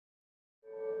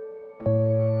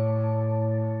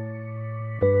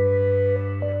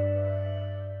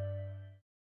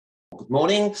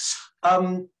morning.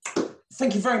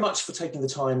 Thank you very much for taking the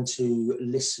time to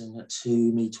listen to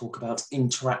me talk about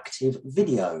interactive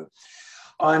video.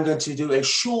 I'm going to do a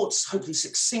short, hopefully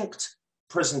succinct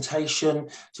presentation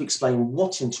to explain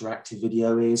what interactive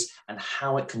video is and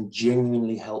how it can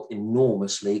genuinely help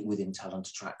enormously within talent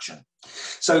attraction.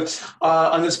 So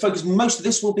I'm going to focus, most of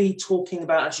this will be talking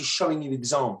about actually showing you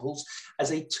examples. As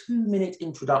a 2-minute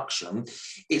introduction,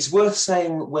 it's worth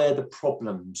saying where the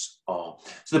problems are.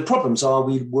 So the problems are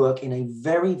we work in a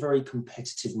very, very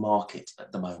competitive market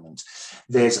at the moment.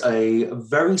 There's a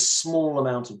very small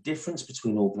amount of difference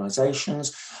between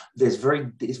organisations. It's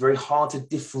very hard to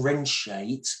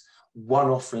differentiate one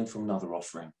offering from another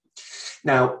offering.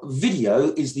 Now,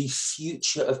 video is the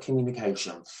future of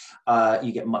communication.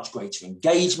 You get much greater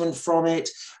engagement from it.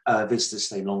 Visitors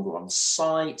stay longer on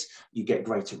site. You get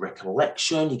greater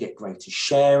recollection. You get greater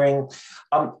sharing.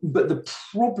 But the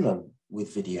problem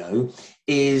with video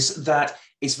is that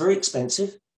it's very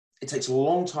expensive. It takes a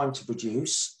long time to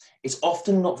produce. It's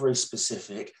often not very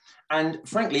specific. And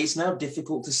frankly, it's now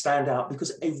difficult to stand out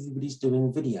because everybody's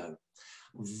doing video.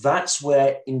 That's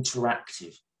where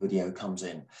interactive video comes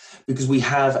in, because we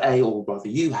have or rather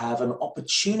you have an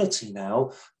opportunity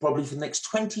now, probably for the next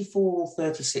 24 or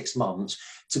 36 months,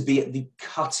 to be at the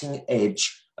cutting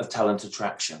edge of talent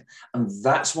attraction. And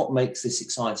that's what makes this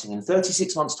exciting. In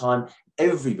 36 months' time,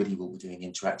 everybody will be doing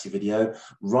interactive video.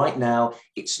 Right now,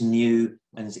 it's new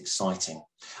and it's exciting.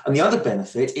 And the other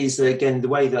benefit is that, again, the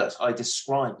way that I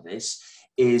describe this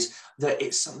is that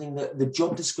it's something that the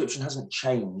job description hasn't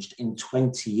changed in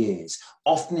 20 years.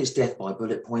 Often it's death by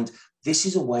bullet point. This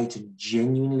is a way to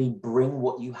genuinely bring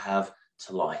what you have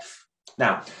to life.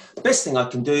 Now, the best thing I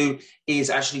can do is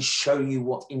actually show you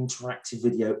what interactive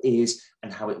video is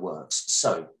and how it works.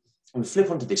 So I'm going to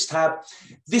flip onto this tab.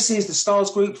 This is the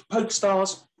Stars Group,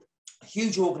 PokerStars, a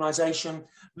huge organisation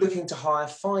looking to hire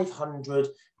 500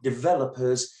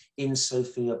 developers in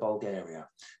Sofia, Bulgaria.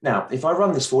 Now, if I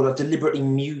run this forward, I've deliberately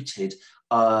muted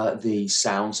the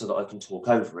sound so that I can talk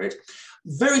over it.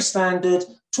 Very standard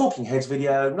talking heads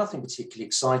video, nothing particularly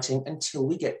exciting until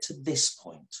we get to this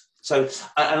point. So,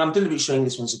 and I'm deliberately showing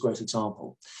this one as a great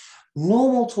example.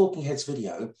 Normal talking heads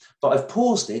video, but I've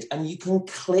paused it and you can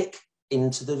click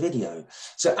into the video.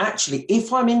 So actually,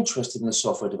 if I'm interested in the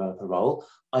software developer role,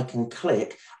 I can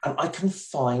click and I can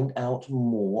find out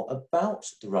more about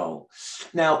the role.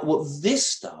 Now, what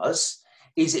this does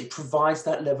is it provides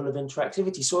that level of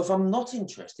interactivity. So if I'm not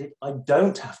interested, I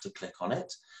don't have to click on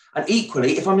it. And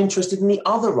equally, if I'm interested in the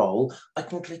other role, I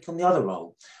can click on the other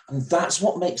role. And that's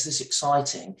what makes this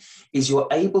exciting, is you're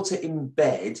able to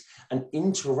embed an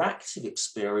interactive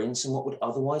experience in what would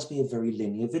otherwise be a very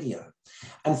linear video.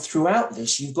 And throughout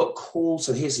this, you've got calls.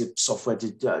 So here's your software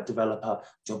developer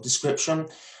job description.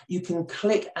 You can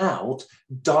click out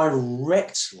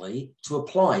directly to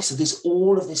apply. So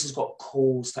all of this has got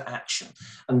calls to action.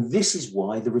 And this is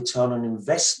why the return on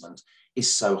investment is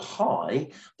so high,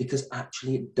 because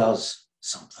actually it does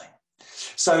something.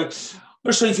 So I'm going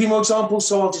to show you a few more examples.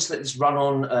 So I'll just let this run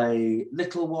on a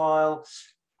little while.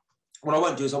 What I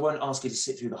won't do is I won't ask you to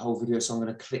sit through the whole video. So I'm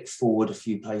going to click forward a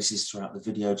few places throughout the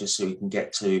video just so we can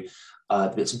get to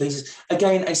the bits and pieces.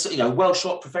 Again, a well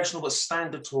shot, professional, but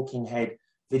standard talking head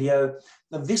video.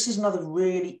 Now, this is another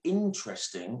really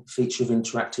interesting feature of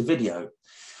interactive video.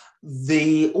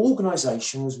 The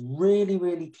organisation was really,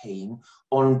 really keen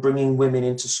on bringing women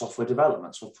into software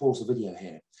development. So I'll pause the video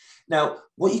here. Now,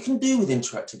 what you can do with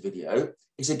interactive video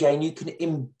is, again, you can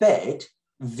embed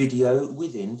video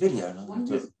within video. And I'm going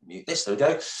to mute this, there we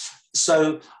go.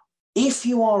 So if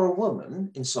you are a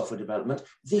woman in software development,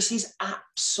 this is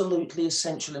absolutely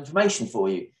essential information for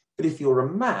you. But if you're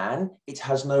a man, it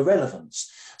has no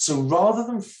relevance. So rather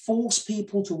than force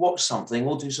people to watch something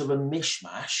or do sort of a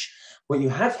mishmash, what you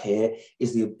have here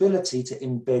is the ability to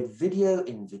embed video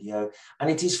in video, and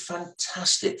it is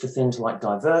fantastic for things like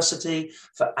diversity,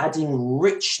 for adding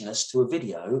richness to a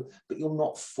video, but you're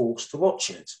not forced to watch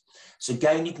it. So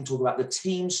again, you can talk about the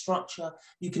team structure.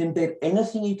 You can embed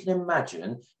anything you can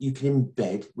imagine, you can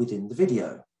embed within the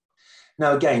video.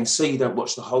 Now, again, so you don't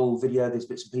watch the whole video, there's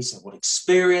bits and pieces of what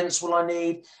experience will I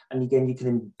need, and again, you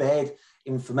can embed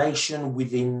information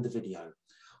within the video.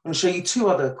 I'm going to show you two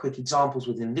other quick examples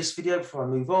within this video before I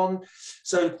move on.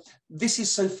 So this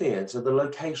is Sofia. So the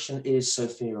location is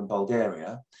Sofia in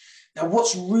Bulgaria. Now,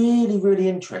 what's really, really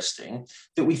interesting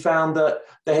that we found that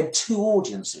they had two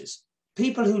audiences.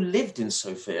 People who lived in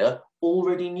Sofia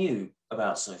already knew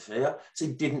about Sofia, so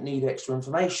didn't need extra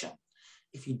information.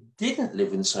 If you didn't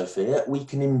live in Sofia, we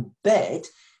can embed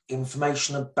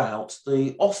information about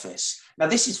the office. Now,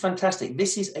 this is fantastic.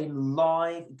 This is a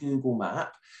live Google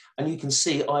map, and you can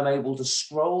see I'm able to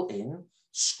scroll in,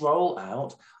 scroll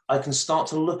out. I can start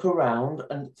to look around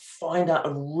and find out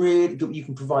you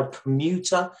can provide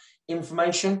commuter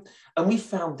information. And we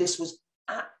found this was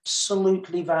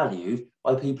absolutely valued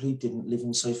by people who didn't live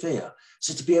in Sofia.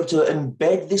 So to be able to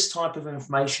embed this type of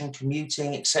information,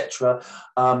 commuting, etc.,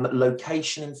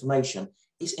 location information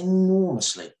is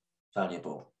enormously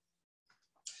valuable.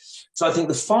 So I think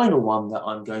the final one that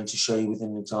I'm going to show you with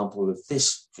an example of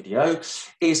this video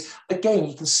is, again,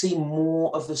 you can see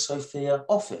more of the Sofia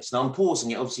office. Now I'm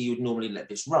pausing it, obviously you would normally let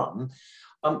this run.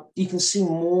 You can see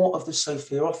more of the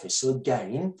Sofia office. So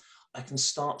again, I can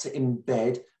start to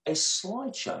embed a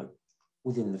slideshow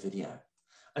within the video.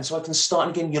 And so I can start,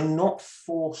 and again, you're not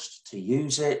forced to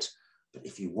use it, but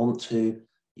if you want to,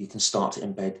 you can start to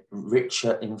embed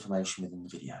richer information within the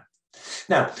video.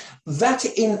 Now, that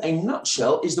in a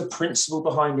nutshell is the principle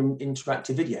behind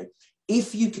interactive video.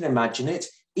 If you can imagine it,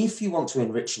 if you want to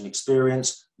enrich an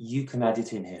experience, you can add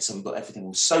it in here. So we've got everything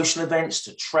from social events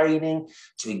to training,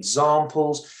 to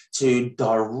examples, to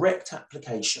direct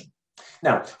application.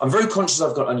 Now, I'm very conscious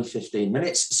I've got only 15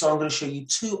 minutes, so I'm going to show you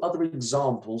two other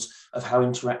examples of how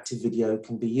interactive video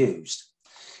can be used.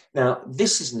 Now,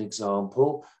 this is an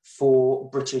example for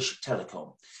British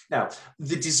Telecom. Now,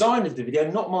 the design of the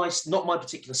video, not my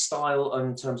particular style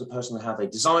in terms of personally how they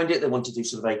designed it. They wanted to do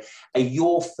sort of a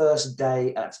your first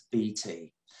day at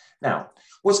BT. Now,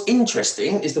 what's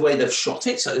interesting is the way they've shot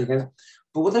it. So,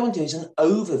 but what they want to do is an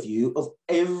overview of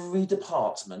every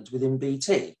department within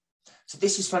BT. So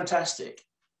this is fantastic.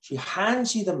 She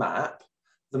hands you the map.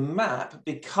 The map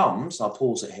becomes, I'll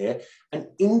pause it here, an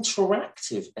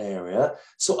interactive area.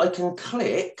 So I can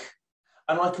click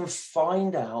and I can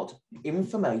find out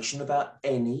information about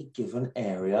any given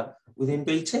area within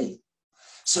BT.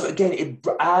 So again, it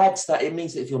adds that. It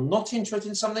means that if you're not interested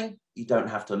in something, you don't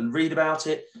have to read about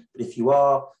it. But if you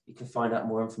are, you can find out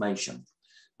more information.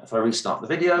 If I restart the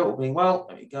video, all being well,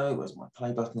 there we go. Where's my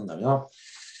play button? There we are.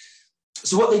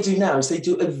 So what they do now is they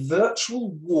do a virtual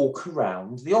walk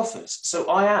around the office. So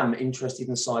I am interested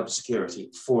in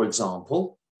cybersecurity, for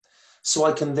example. So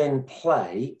I can then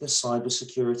play the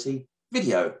cybersecurity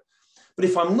video. But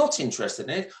if I'm not interested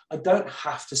in it, I don't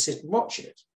have to sit and watch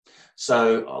it.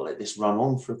 So I'll let this run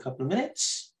on for a couple of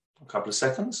minutes, a couple of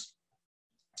seconds.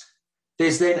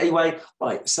 There's then a way,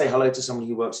 right, say hello to somebody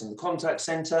who works in the contact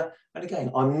center. And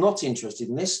again, I'm not interested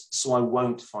in this, so I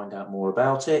won't find out more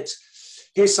about it.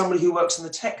 Here's somebody who works in the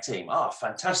tech team. Ah,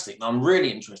 fantastic. I'm really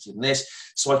interested in this,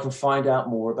 so I can find out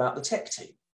more about the tech team.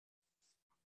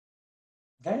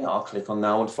 Okay, I'll click on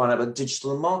now and find out about the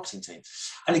digital and marketing team.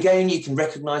 And again, you can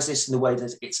recognize this in the way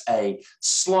that it's a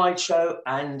slideshow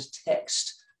and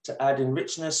text to add in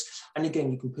richness. And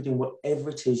again, you can put in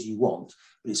whatever it is you want,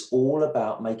 but it's all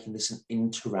about making this an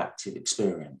interactive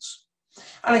experience.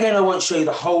 And again, I won't show you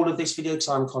the whole of this video because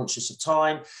I'm conscious of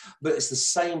time, but it's the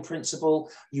same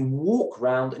principle. You walk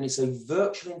around and it's a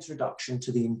virtual introduction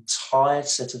to the entire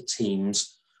set of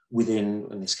teams within,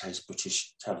 in this case,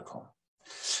 British Telecom.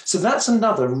 So that's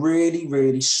another really,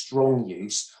 really strong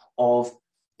use of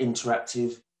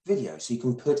interactive video. So you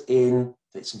can put in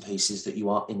bits and pieces that you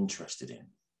are interested in.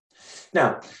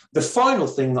 Now, the final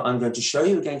thing that I'm going to show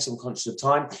you, again, because I'm conscious of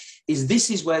time, is this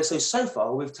is where, so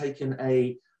far we've taken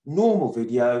a normal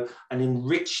video and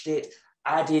enriched it,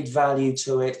 added value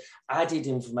to it, added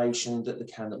information that the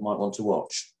candidate might want to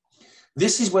watch.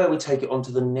 This is where we take it on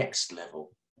to the next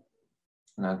level.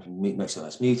 Now I can make sure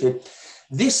that's muted.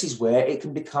 This is where it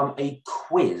can become a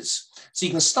quiz. So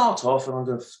you can start off, and I'm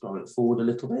going to scroll it forward a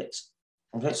little bit.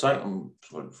 Okay, sorry, I'm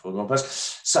scrolling forward one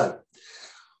place. So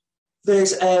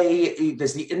there's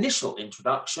the initial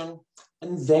introduction,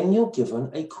 and then you're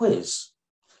given a quiz.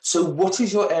 So what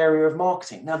is your area of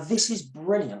marketing? Now, this is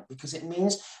brilliant because it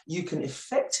means you can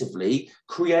effectively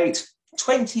create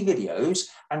 20 videos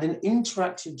and an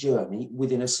interactive journey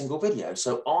within a single video.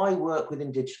 So I work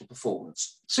within digital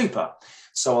performance. Super.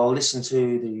 So I'll listen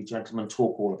to the gentleman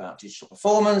talk all about digital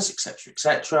performance, etc.,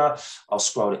 etc. I'll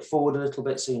scroll it forward a little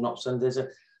bit so you're not saying there's a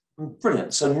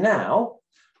brilliant. So now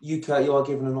you are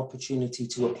given an opportunity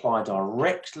to apply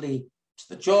directly to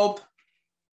the job.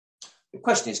 The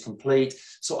question is complete,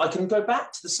 so I can go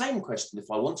back to the same question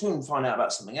if I want to and find out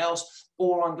about something else,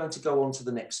 or I'm going to go on to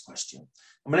the next question.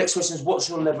 And my next question is, what's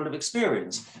your level of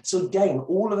experience? So again,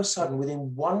 all of a sudden,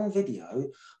 within one video,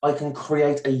 I can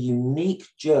create a unique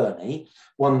journey,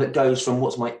 one that goes from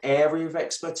what's my area of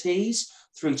expertise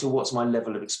through to what's my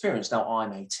level of experience. Now,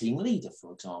 I'm a team leader,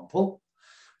 for example,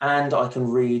 and I can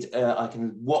read, I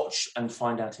can watch and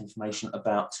find out information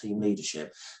about team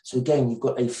leadership. So again, you've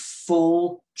got a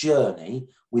full journey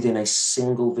within a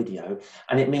single video,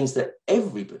 and it means that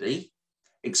everybody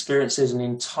experiences an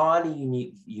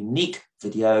entirely unique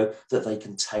video that they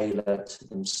can tailor to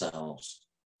themselves.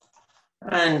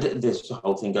 And this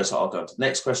whole thing goes, so I'll go to the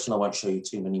next question. I won't show you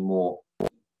too many more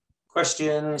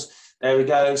questions. There we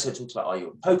go. So it talks about, are you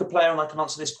a poker player? And I can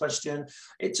answer this question.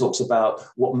 It talks about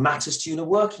what matters to you in a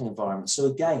working environment. So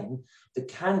again, the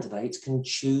candidates can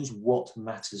choose what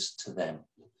matters to them.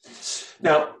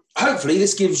 Now, hopefully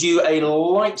this gives you a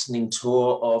lightning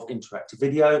tour of interactive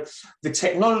video. The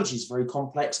technology is very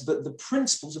complex, but the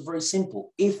principles are very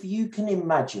simple. If you can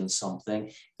imagine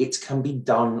something, it can be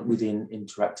done within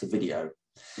interactive video.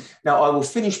 Now, I will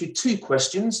finish with two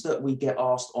questions that we get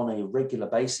asked on a regular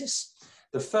basis.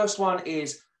 The first one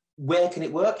is, where can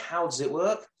it work? How does it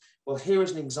work? Well, here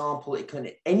is an example. It can,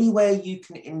 anywhere you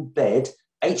can embed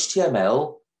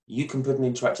HTML, you can put an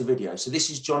interactive video. So this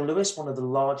is John Lewis, one of the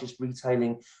largest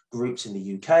retailing groups in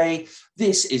the UK.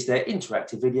 This is their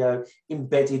interactive video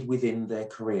embedded within their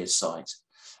careers site.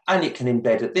 And it can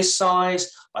embed at this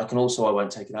size. I can also, I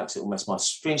won't take it out because it will mess my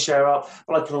screen share up,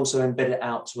 but I can also embed it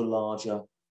out to a larger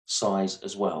size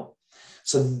as well.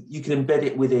 So you can embed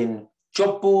it within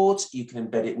job boards, you can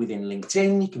embed it within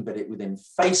LinkedIn, you can embed it within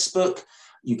Facebook,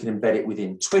 you can embed it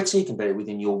within Twitter, you can embed it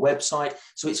within your website.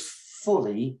 So it's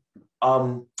fully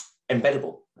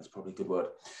embeddable. That's probably a good word.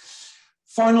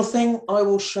 Final thing I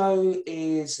will show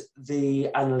is the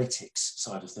analytics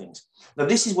side of things. Now,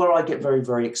 this is where I get very,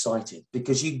 very excited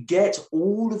because you get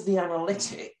all of the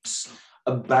analytics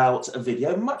about a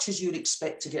video, much as you'd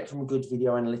expect to get from good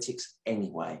video analytics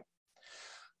anyway.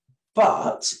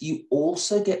 But you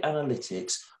also get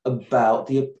analytics about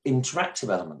the interactive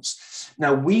elements.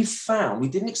 Now, we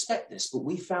didn't expect this, but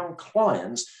we found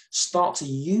clients start to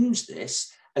use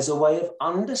this as a way of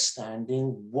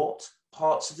understanding what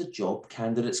parts of the job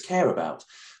candidates care about.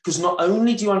 Because not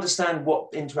only do you understand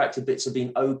what interactive bits are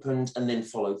being opened and then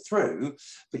followed through,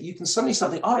 but you can suddenly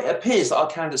something, it appears that our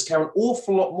candidates care an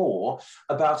awful lot more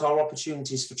about our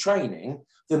opportunities for training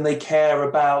than they care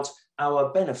about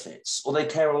our benefits, or they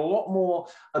care a lot more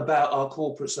about our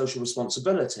corporate social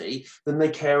responsibility than they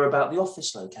care about the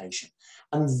office location.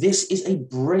 And this is a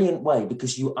brilliant way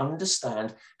because you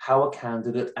understand how a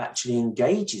candidate actually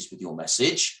engages with your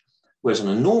message, whereas on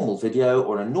a normal video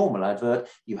or a normal advert,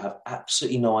 you have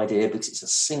absolutely no idea because it's a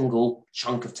single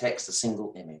chunk of text, a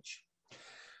single image.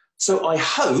 So I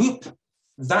hope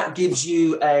that gives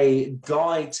you a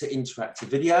guide to interactive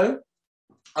video.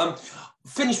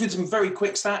 Finish with some very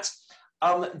quick stats.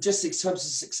 Just in terms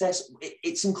of success,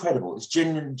 it's incredible. It's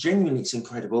genuinely, it's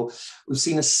incredible. We've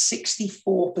seen a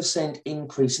 64%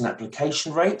 increase in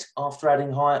application rate after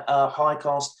adding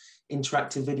Highcast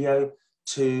interactive video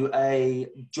to a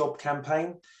job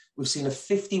campaign. We've seen a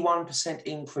 51%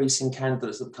 increase in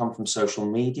candidates that come from social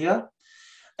media,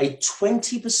 a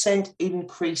 20%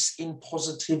 increase in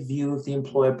positive view of the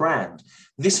employer brand.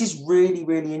 This is really,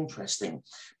 really interesting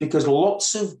because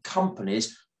lots of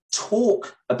companies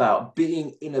talk about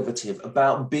being innovative,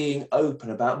 about being open,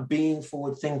 about being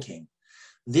forward thinking.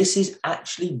 This is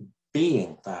actually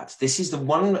being that. This is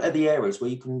one of the areas where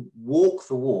you can walk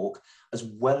the walk as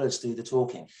well as do the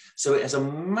talking. So it has a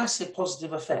massive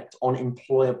positive effect on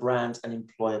employer brand and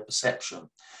employer perception.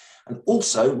 And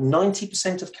also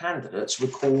 90% of candidates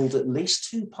recalled at least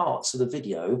 2 parts of the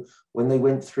video when they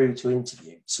went through to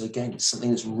interview. So again, it's something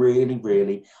that's really,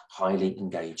 really highly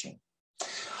engaging.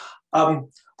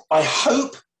 I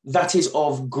hope that is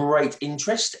of great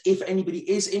interest. If anybody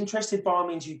is interested, by all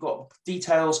means, you've got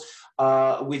details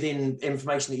within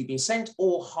information that you've been sent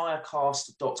or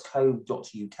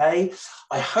hirecast.co.uk.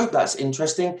 I hope that's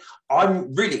interesting.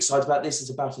 I'm really excited about this. It's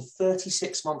about a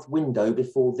 36-month window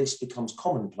before this becomes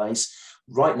commonplace.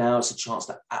 Right now, it's a chance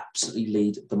to absolutely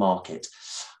lead the market.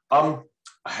 I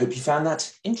hope you found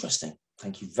that interesting.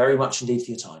 Thank you very much indeed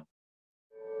for your time.